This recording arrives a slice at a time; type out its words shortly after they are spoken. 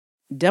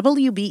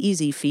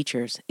WBEZ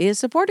Features is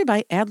supported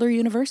by Adler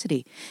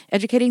University,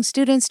 educating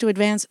students to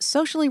advance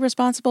socially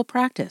responsible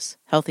practice,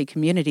 healthy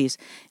communities,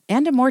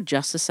 and a more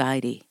just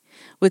society.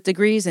 With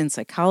degrees in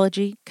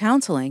psychology,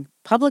 counseling,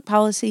 public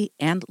policy,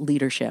 and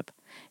leadership.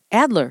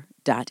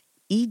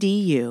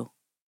 Adler.edu.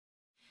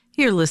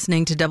 You're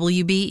listening to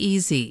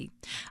WBEZ.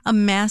 A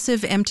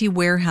massive empty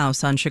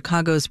warehouse on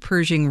Chicago's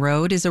Pershing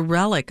Road is a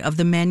relic of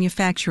the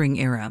manufacturing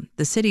era.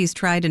 The city's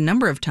tried a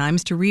number of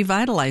times to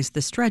revitalize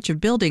the stretch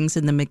of buildings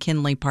in the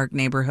McKinley Park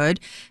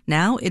neighborhood.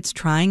 Now it's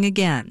trying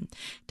again.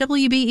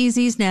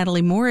 WBEZ's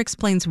Natalie Moore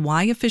explains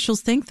why officials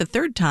think the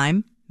third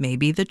time may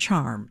be the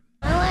charm.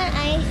 I want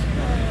ice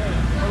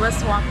cream. Well,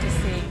 let's walk to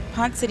see.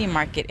 Ponce City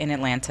Market in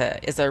Atlanta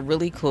is a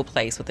really cool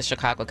place with a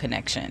Chicago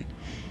connection.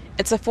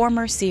 It's a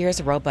former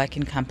Sears, Roebuck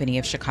 & Company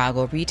of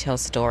Chicago retail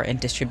store and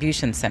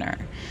distribution center.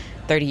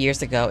 30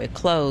 years ago, it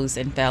closed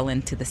and fell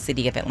into the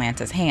city of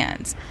Atlanta's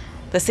hands.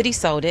 The city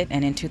sold it,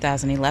 and in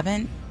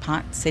 2011,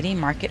 Ponce City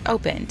Market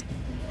opened.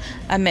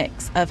 A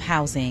mix of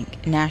housing,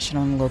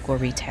 national and local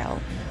retail,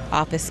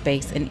 office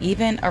space, and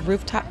even a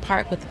rooftop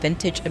park with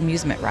vintage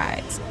amusement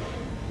rides.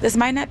 This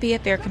might not be a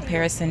fair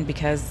comparison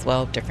because,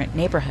 well, different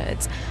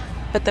neighborhoods.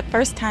 But the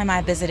first time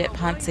I visited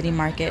Ponce City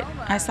Market,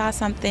 I saw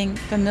something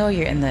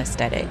familiar in the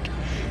aesthetic.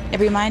 It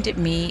reminded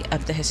me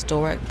of the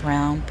historic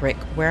brown brick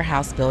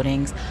warehouse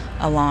buildings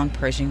along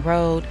Pershing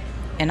Road,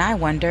 and I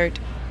wondered,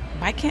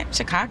 why can't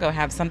Chicago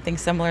have something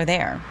similar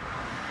there?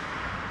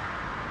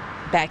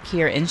 Back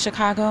here in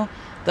Chicago,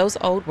 those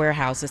old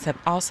warehouses have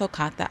also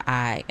caught the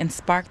eye and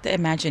sparked the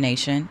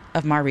imagination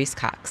of Maurice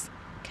Cox,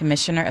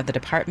 Commissioner of the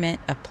Department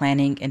of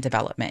Planning and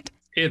Development.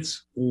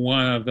 It's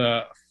one of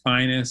the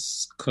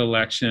finest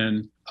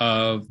collection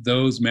of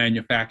those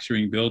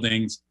manufacturing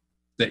buildings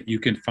that you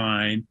can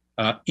find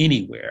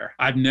anywhere.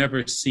 I've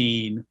never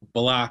seen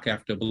block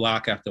after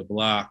block after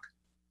block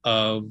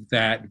of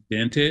that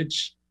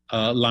vintage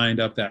lined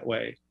up that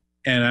way.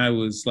 And I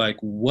was like,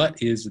 what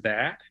is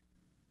that?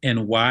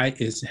 And why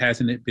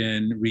hasn't it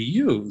been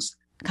reused?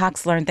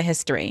 Cox learned the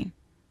history.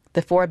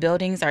 The four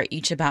buildings are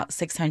each about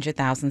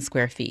 600,000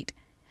 square feet.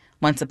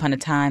 Once upon a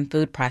time,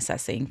 food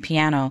processing,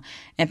 piano,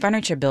 and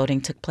furniture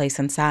building took place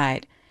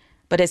inside.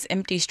 But as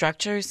empty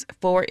structures,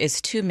 4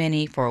 is too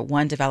many for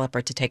one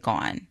developer to take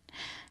on.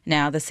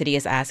 Now the city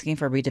is asking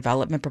for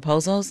redevelopment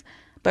proposals,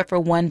 but for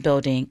one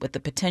building with the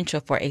potential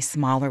for a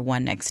smaller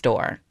one next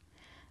door.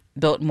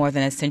 Built more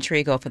than a century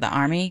ago for the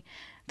Army,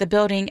 the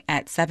building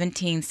at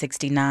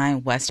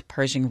 1769 West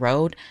Pershing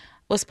Road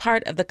was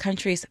part of the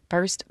country's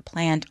first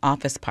planned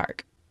office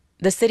park.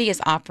 The city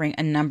is offering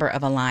a number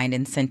of aligned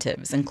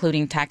incentives,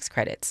 including tax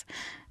credits.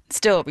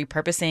 Still,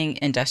 repurposing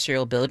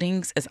industrial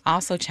buildings is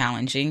also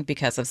challenging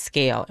because of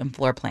scale and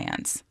floor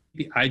plans.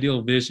 The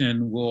ideal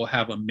vision will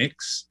have a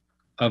mix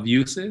of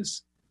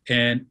uses,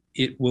 and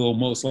it will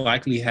most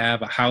likely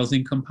have a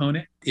housing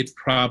component. It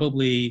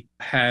probably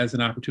has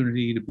an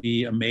opportunity to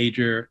be a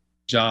major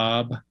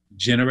job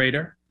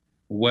generator,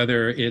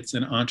 whether it's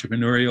an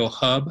entrepreneurial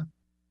hub,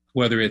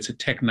 whether it's a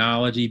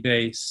technology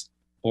base,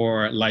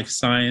 or life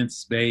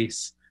science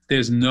base.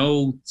 There's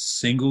no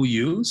single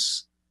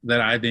use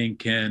that I think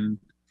can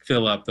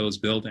fill up those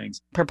buildings.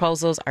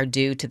 Proposals are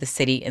due to the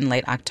city in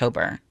late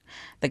October.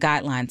 The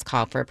guidelines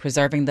call for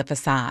preserving the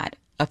facade,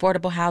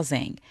 affordable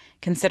housing,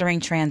 considering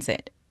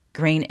transit,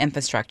 green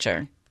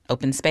infrastructure,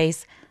 open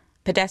space,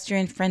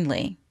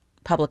 pedestrian-friendly,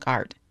 public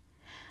art.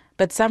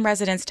 But some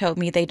residents told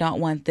me they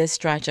don't want this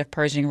stretch of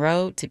Pershing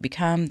Road to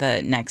become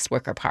the next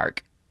Wicker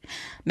Park.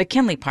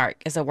 McKinley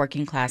Park is a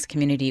working-class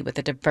community with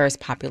a diverse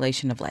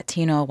population of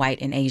Latino, white,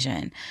 and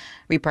Asian.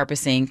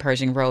 Repurposing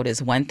Pershing Road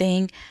is one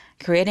thing.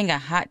 Creating a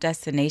hot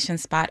destination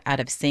spot out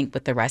of sync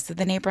with the rest of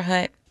the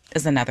neighborhood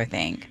is another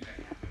thing.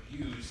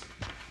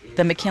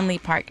 The McKinley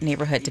Park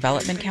Neighborhood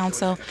Development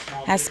Council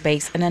has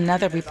space in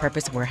another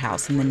repurposed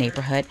warehouse in the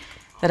neighborhood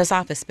that is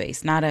office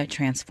space, not a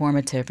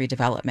transformative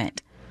redevelopment.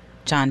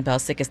 John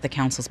Belsick is the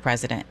council's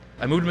president.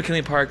 I moved to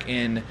McKinley Park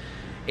in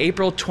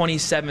April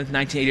 27th,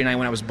 1989,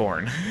 when I was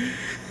born.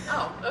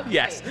 Oh, okay.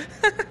 Yes.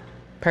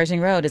 Pershing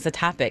Road is a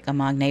topic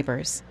among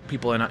neighbors.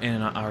 People in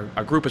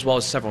our group, as well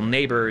as several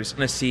neighbors,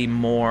 want to see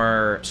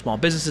more small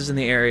businesses in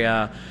the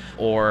area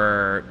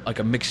or like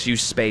a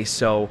mixed-use space.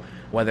 So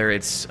whether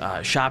it's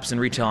shops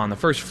and retail on the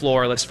first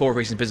floor, let's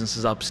forward-facing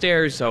businesses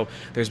upstairs. So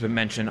there's been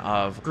mention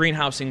of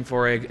greenhousing,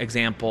 for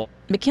example.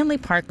 McKinley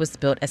Park was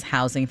built as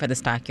housing for the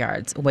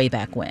stockyards way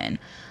back when.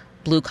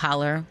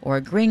 Blue-collar or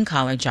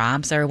green-collar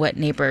jobs are what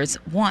neighbors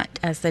want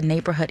as the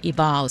neighborhood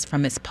evolves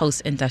from its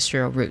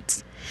post-industrial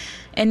roots.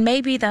 And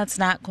maybe that's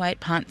not quite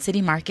Ponce City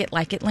Market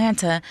like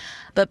Atlanta,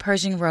 but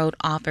Pershing Road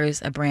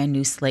offers a brand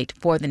new slate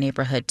for the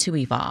neighborhood to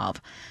evolve.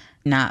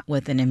 Not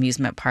with an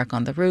amusement park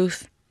on the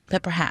roof,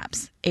 but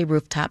perhaps a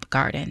rooftop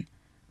garden.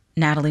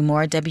 Natalie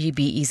Moore,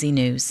 WBEZ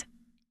News.